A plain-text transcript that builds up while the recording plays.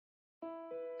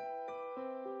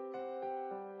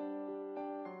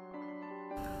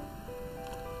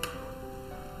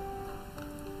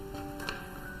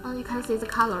you can see the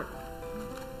color.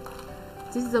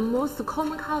 This is the most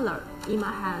common color in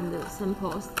my hand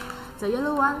samples. The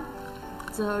yellow one,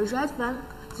 the red one.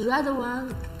 The red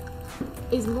one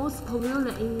is most popular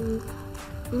in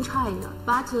China,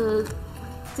 but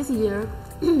this year,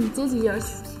 these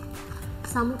years,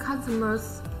 some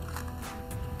customers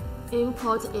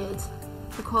import it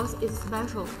because it's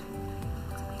special.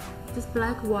 This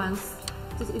black ones,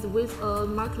 this is with a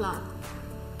marker.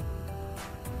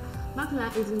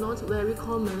 Marker is not very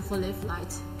common for leaf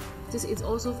light. This is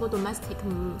also for domestic,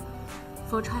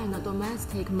 for China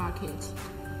domestic market.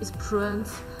 It's print,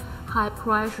 high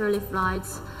pressure leaf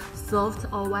lights, soft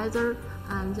or weather,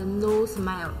 and no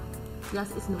smell.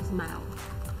 Yes, it's no smell.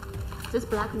 This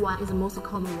black one is the most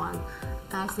common one.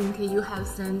 I think you have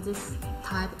seen this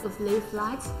type of leaf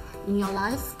light in your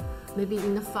life, maybe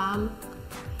in the farm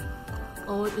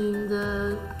or in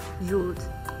the road.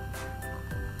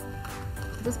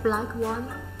 This black one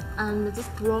and this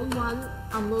brown one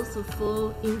are most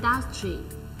for industry